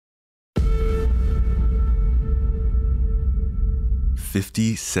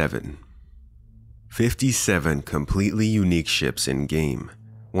57. 57 completely unique ships in game.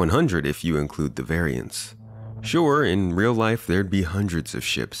 100 if you include the variants. Sure, in real life there'd be hundreds of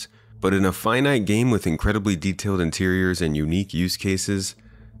ships, but in a finite game with incredibly detailed interiors and unique use cases,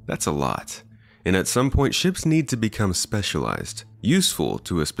 that's a lot. And at some point, ships need to become specialized, useful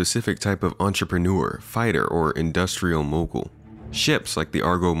to a specific type of entrepreneur, fighter, or industrial mogul. Ships like the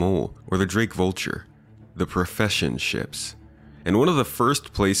Argo Mole or the Drake Vulture, the profession ships. And one of the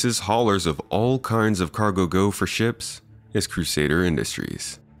first places haulers of all kinds of cargo go for ships is Crusader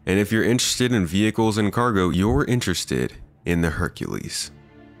Industries. And if you're interested in vehicles and cargo, you're interested in the Hercules.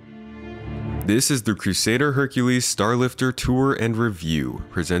 This is the Crusader Hercules Starlifter Tour and Review,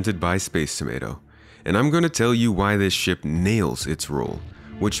 presented by Space Tomato, and I'm going to tell you why this ship nails its role,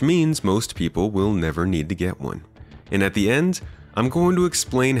 which means most people will never need to get one. And at the end, I'm going to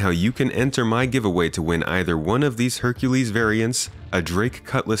explain how you can enter my giveaway to win either one of these Hercules variants, a Drake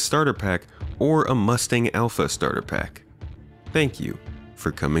Cutlass starter pack, or a Mustang Alpha starter pack. Thank you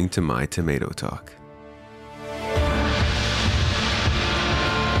for coming to my Tomato Talk.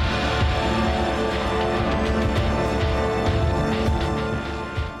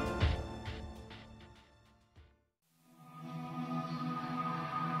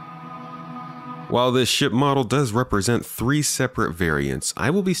 While this ship model does represent 3 separate variants, I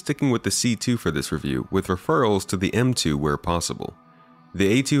will be sticking with the C2 for this review, with referrals to the M2 where possible.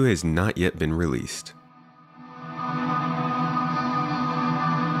 The A2 has not yet been released.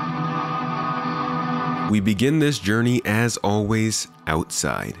 We begin this journey, as always,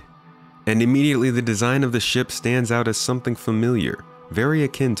 outside. And immediately the design of the ship stands out as something familiar, very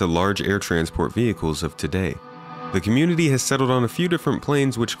akin to large air transport vehicles of today. The community has settled on a few different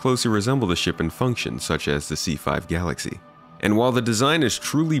planes which closely resemble the ship in function, such as the C5 Galaxy. And while the design is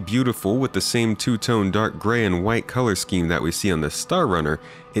truly beautiful with the same two-tone dark gray and white color scheme that we see on the Star Runner,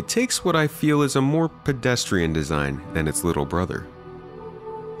 it takes what I feel is a more pedestrian design than its little brother.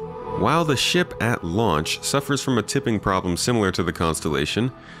 While the ship at launch suffers from a tipping problem similar to the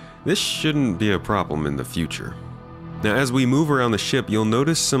Constellation, this shouldn't be a problem in the future. Now, as we move around the ship, you'll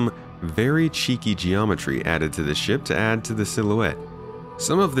notice some very cheeky geometry added to the ship to add to the silhouette.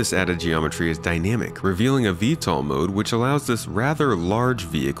 Some of this added geometry is dynamic, revealing a VTOL mode which allows this rather large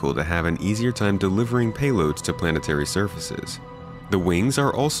vehicle to have an easier time delivering payloads to planetary surfaces. The wings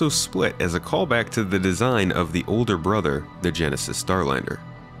are also split as a callback to the design of the older brother, the Genesis Starliner.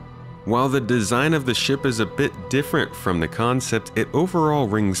 While the design of the ship is a bit different from the concept, it overall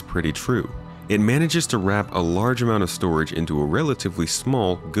rings pretty true. It manages to wrap a large amount of storage into a relatively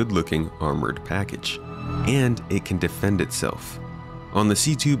small, good-looking armored package, and it can defend itself. On the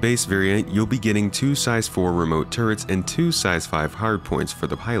C2 base variant, you'll be getting 2 size 4 remote turrets and 2 size 5 hardpoints for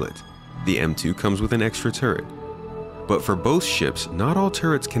the pilot. The M2 comes with an extra turret. But for both ships, not all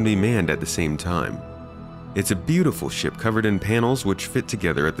turrets can be manned at the same time. It's a beautiful ship covered in panels which fit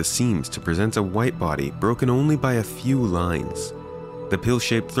together at the seams to present a white body broken only by a few lines. The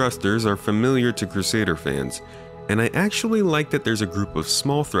pill-shaped thrusters are familiar to Crusader fans, and I actually like that there's a group of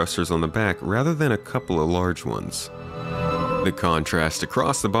small thrusters on the back rather than a couple of large ones. The contrast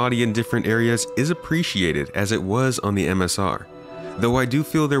across the body in different areas is appreciated as it was on the MSR, though I do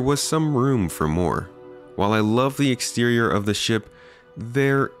feel there was some room for more. While I love the exterior of the ship,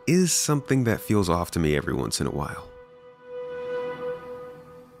 there is something that feels off to me every once in a while.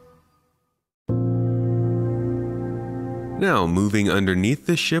 Now, moving underneath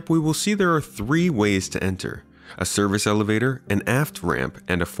the ship, we will see there are 3 ways to enter: a service elevator, an aft ramp,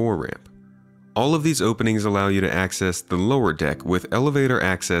 and a fore ramp. All of these openings allow you to access the lower deck with elevator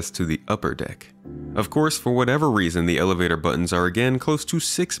access to the upper deck. Of course, for whatever reason, the elevator buttons are again close to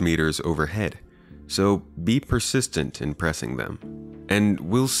 6 meters overhead, so be persistent in pressing them. And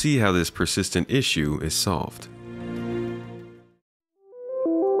we'll see how this persistent issue is solved.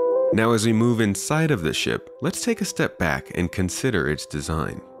 Now, as we move inside of the ship, let's take a step back and consider its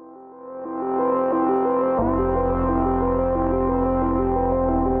design.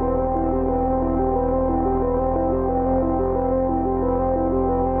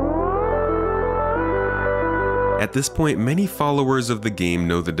 At this point, many followers of the game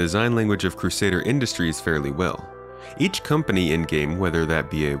know the design language of Crusader Industries fairly well. Each company in-game, whether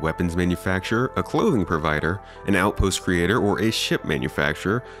that be a weapons manufacturer, a clothing provider, an outpost creator, or a ship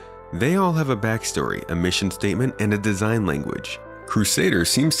manufacturer, they all have a backstory, a mission statement, and a design language. Crusader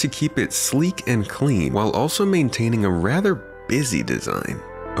seems to keep it sleek and clean, while also maintaining a rather busy design,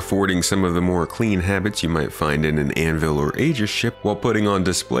 affording some of the more clean habits you might find in an Anvil or Aegis ship, while putting on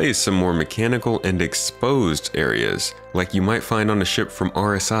display some more mechanical and exposed areas, like you might find on a ship from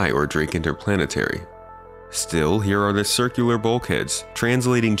RSI or Drake Interplanetary. Still, here are the circular bulkheads,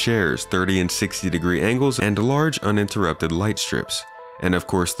 translating chairs, 30 and 60-degree angles, and large uninterrupted light strips. And of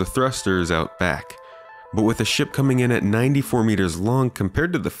course the thrusters out back. But with a ship coming in at 94 meters long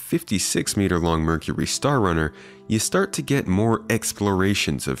compared to the 56-meter long Mercury Starrunner, you start to get more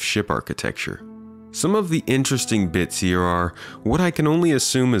explorations of ship architecture. Some of the interesting bits here are what I can only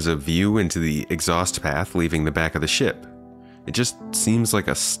assume is a view into the exhaust path leaving the back of the ship. It just seems like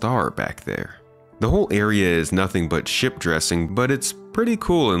a star back there. The whole area is nothing but ship dressing, but it's pretty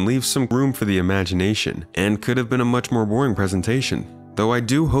cool and leaves some room for the imagination, and could have been a much more boring presentation, though I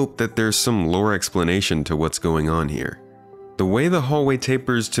do hope that there's some lore explanation to what's going on here. The way the hallway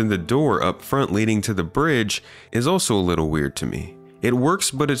tapers to the door up front leading to the bridge is also a little weird to me. It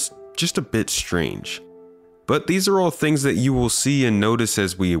works, but it's just a bit strange. But these are all things that you will see and notice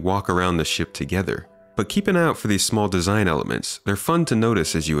as we walk around the ship together. But keep an eye out for these small design elements. They're fun to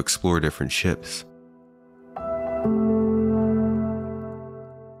notice as you explore different ships.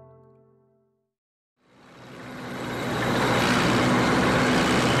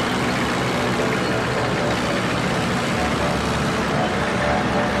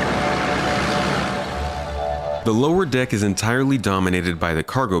 The lower deck is entirely dominated by the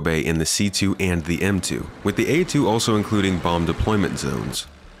cargo bay in the C2 and the M2, with the A2 also including bomb deployment zones.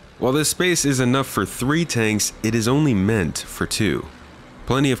 While this space is enough for 3 tanks, it is only meant for 2.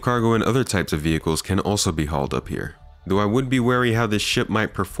 Plenty of cargo and other types of vehicles can also be hauled up here, though I would be wary how this ship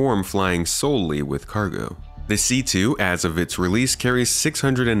might perform flying solely with cargo. The C2, as of its release, carries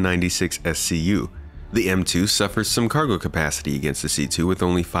 696 SCU. The M2 suffers some cargo capacity against the C2 with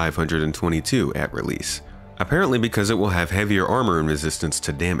only 522 at release, apparently because it will have heavier armor and resistance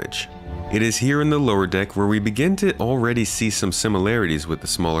to damage. It is here in the lower deck where we begin to already see some similarities with the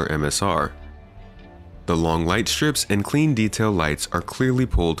smaller MSR. The long light strips and clean detail lights are clearly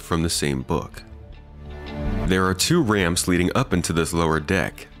pulled from the same book. There are 2 ramps leading up into this lower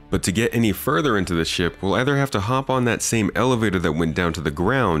deck, but to get any further into the ship, we'll either have to hop on that same elevator that went down to the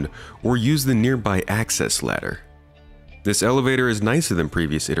ground or use the nearby access ladder. This elevator is nicer than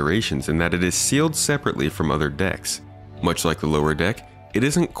previous iterations in that it is sealed separately from other decks. Much like the lower deck, it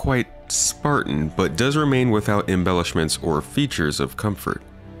isn't quite Spartan, but does remain without embellishments or features of comfort.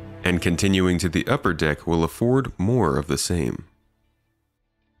 And continuing to the upper deck will afford more of the same.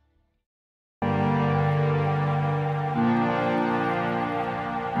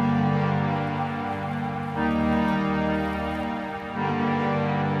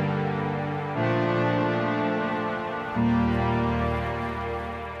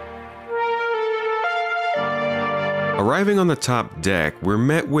 Arriving on the top deck, we're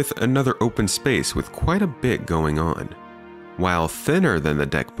met with another open space with quite a bit going on. While thinner than the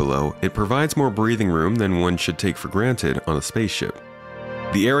deck below, it provides more breathing room than one should take for granted on a spaceship.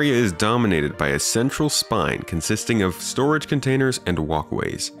 The area is dominated by a central spine consisting of storage containers and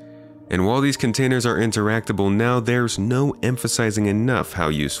walkways. And while these containers are interactable now, there's no emphasizing enough how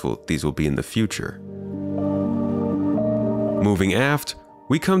useful these will be in the future. Moving aft,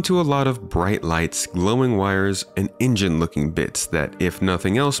 we come to a lot of bright lights, glowing wires, and engine-looking bits that, if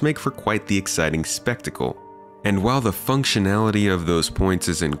nothing else, make for quite the exciting spectacle. And while the functionality of those points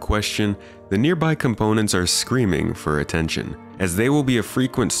is in question, the nearby components are screaming for attention, as they will be a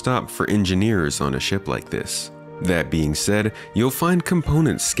frequent stop for engineers on a ship like this. That being said, you'll find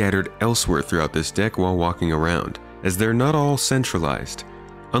components scattered elsewhere throughout this deck while walking around, as they're not all centralized.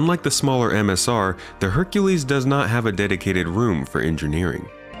 Unlike the smaller MSR, the Hercules does not have a dedicated room for engineering.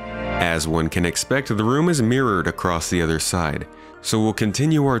 As one can expect, the room is mirrored across the other side, so we'll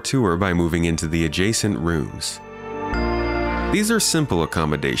continue our tour by moving into the adjacent rooms. These are simple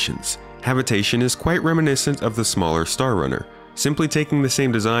accommodations. Habitation is quite reminiscent of the smaller Starrunner, simply taking the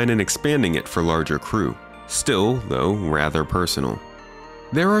same design and expanding it for larger crew. Still, though, rather personal.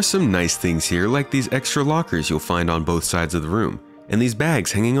 There are some nice things here, like these extra lockers you'll find on both sides of the room, and these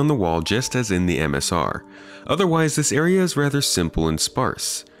bags hanging on the wall just as in the MSR. Otherwise, this area is rather simple and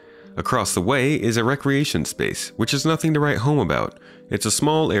sparse. Across the way is a recreation space, which is nothing to write home about. It's a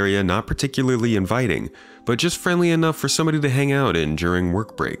small area, not particularly inviting, but just friendly enough for somebody to hang out in during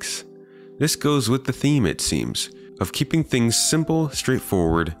work breaks. This goes with the theme, it seems, of keeping things simple,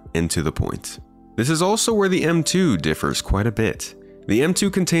 straightforward, and to the point. This is also where the M2 differs quite a bit. The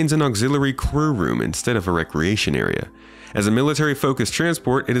M2 contains an auxiliary crew room instead of a recreation area. As a military-focused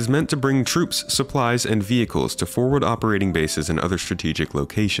transport, it is meant to bring troops, supplies, and vehicles to forward operating bases and other strategic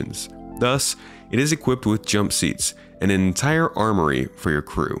locations. Thus, it is equipped with jump seats and an entire armory for your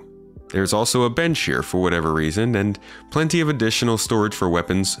crew. There's also a bench here for whatever reason, and plenty of additional storage for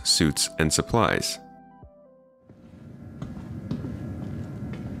weapons, suits, and supplies.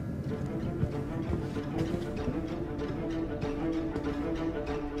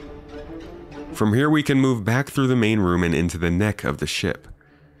 From here we can move back through the main room and into the neck of the ship.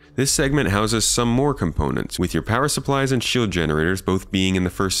 This segment houses some more components, with your power supplies and shield generators both being in the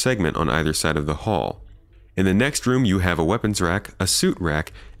first segment on either side of the hall. In the next room you have a weapons rack, a suit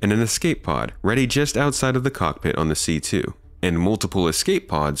rack, and an escape pod, ready just outside of the cockpit on the C2, and multiple escape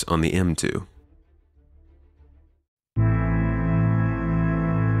pods on the M2.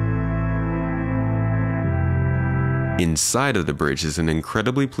 Inside of the bridge is an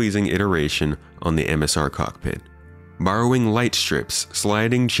incredibly pleasing iteration on the MSR cockpit. Borrowing light strips,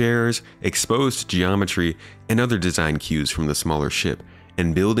 sliding chairs, exposed geometry, and other design cues from the smaller ship,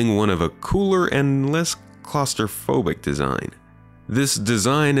 and building one of a cooler and less claustrophobic design. This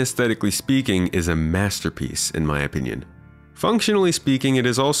design, aesthetically speaking, is a masterpiece in my opinion. Functionally speaking, it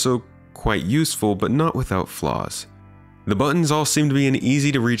is also quite useful, but not without flaws. The buttons all seem to be in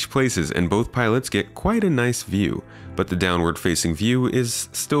easy to reach places, and both pilots get quite a nice view, but the downward facing view is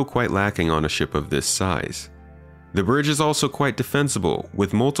still quite lacking on a ship of this size. The bridge is also quite defensible,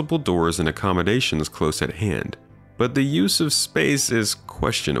 with multiple doors and accommodations close at hand, but the use of space is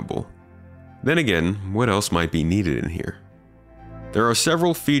questionable. Then again, what else might be needed in here? There are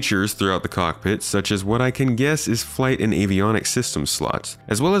several features throughout the cockpit, such as what I can guess is flight and avionics system slots,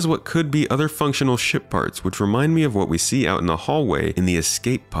 as well as what could be other functional ship parts, which remind me of what we see out in the hallway in the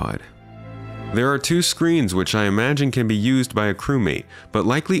escape pod. There are 2 screens which I imagine can be used by a crewmate, but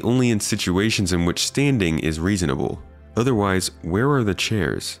likely only in situations in which standing is reasonable. Otherwise, where are the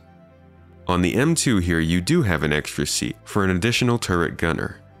chairs? On the M2 here you do have an extra seat for an additional turret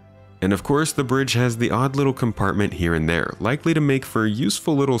gunner. And of course the bridge has the odd little compartment here and there, likely to make for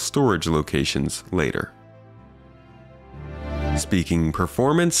useful little storage locations later. Speaking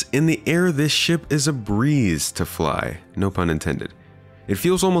performance, in the air this ship is a breeze to fly, no pun intended. It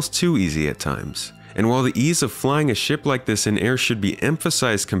feels almost too easy at times, and while the ease of flying a ship like this in air should be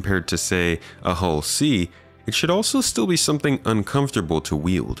emphasized compared to, say, a Hull C, it should also still be something uncomfortable to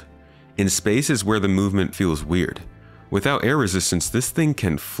wield. In space is where the movement feels weird. Without air resistance, this thing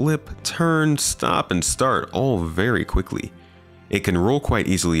can flip, turn, stop, and start all very quickly. It can roll quite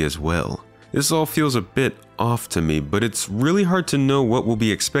easily as well. This all feels a bit off to me, but it's really hard to know what will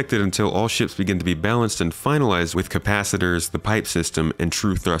be expected until all ships begin to be balanced and finalized with capacitors, the pipe system, and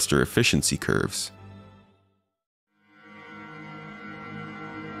true thruster efficiency curves.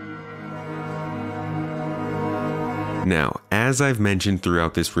 Now, as I've mentioned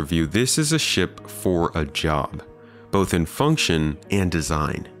throughout this review, this is a ship for a job, both in function and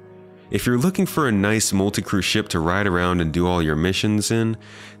design. If you're looking for a nice multi-crew ship to ride around and do all your missions in,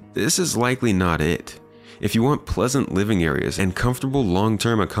 this is likely not it. If you want pleasant living areas and comfortable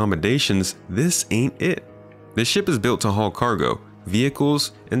long-term accommodations, this ain't it. This ship is built to haul cargo,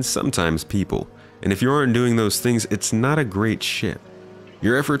 vehicles, and sometimes people, and if you aren't doing those things, it's not a great ship.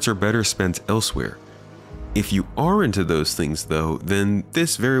 Your efforts are better spent elsewhere. If you are into those things though, then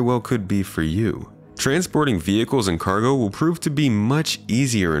this very well could be for you. Transporting vehicles and cargo will prove to be much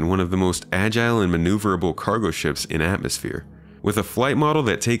easier in one of the most agile and maneuverable cargo ships in atmosphere. With a flight model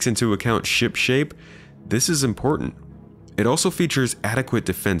that takes into account ship shape, this is important. It also features adequate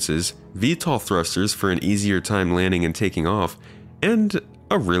defenses, VTOL thrusters for an easier time landing and taking off, and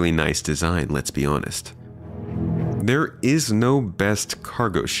a really nice design, let's be honest. There is no best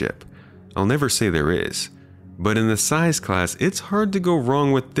cargo ship. I'll never say there is. But in the size class, it's hard to go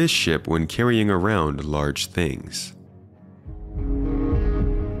wrong with this ship when carrying around large things.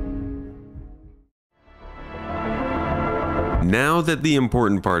 Now that the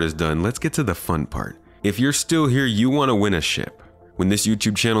important part is done, let's get to the fun part. If you're still here, you want to win a ship. When this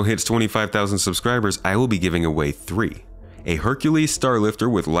YouTube channel hits 25,000 subscribers, I will be giving away 3. A Hercules Starlifter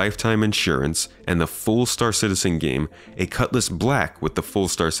with lifetime insurance and the full Star Citizen game, a Cutlass Black with the full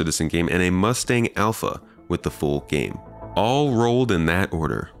Star Citizen game, and a Mustang Alpha with the full game. All rolled in that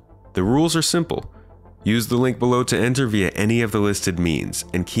order. The rules are simple. Use the link below to enter via any of the listed means,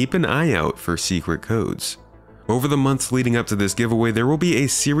 and keep an eye out for secret codes. Over the months leading up to this giveaway, there will be a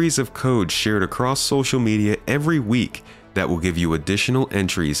series of codes shared across social media every week that will give you additional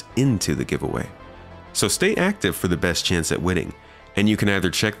entries into the giveaway. So stay active for the best chance at winning, and you can either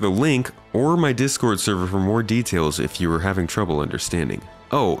check the link or my Discord server for more details if you are having trouble understanding.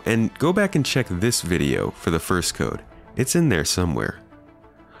 Oh, and go back and check this video for the first code. It's in there somewhere.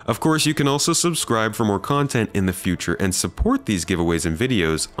 Of course, you can also subscribe for more content in the future and support these giveaways and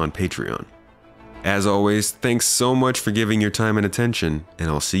videos on Patreon. As always, thanks so much for giving your time and attention, and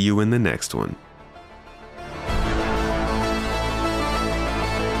I'll see you in the next one.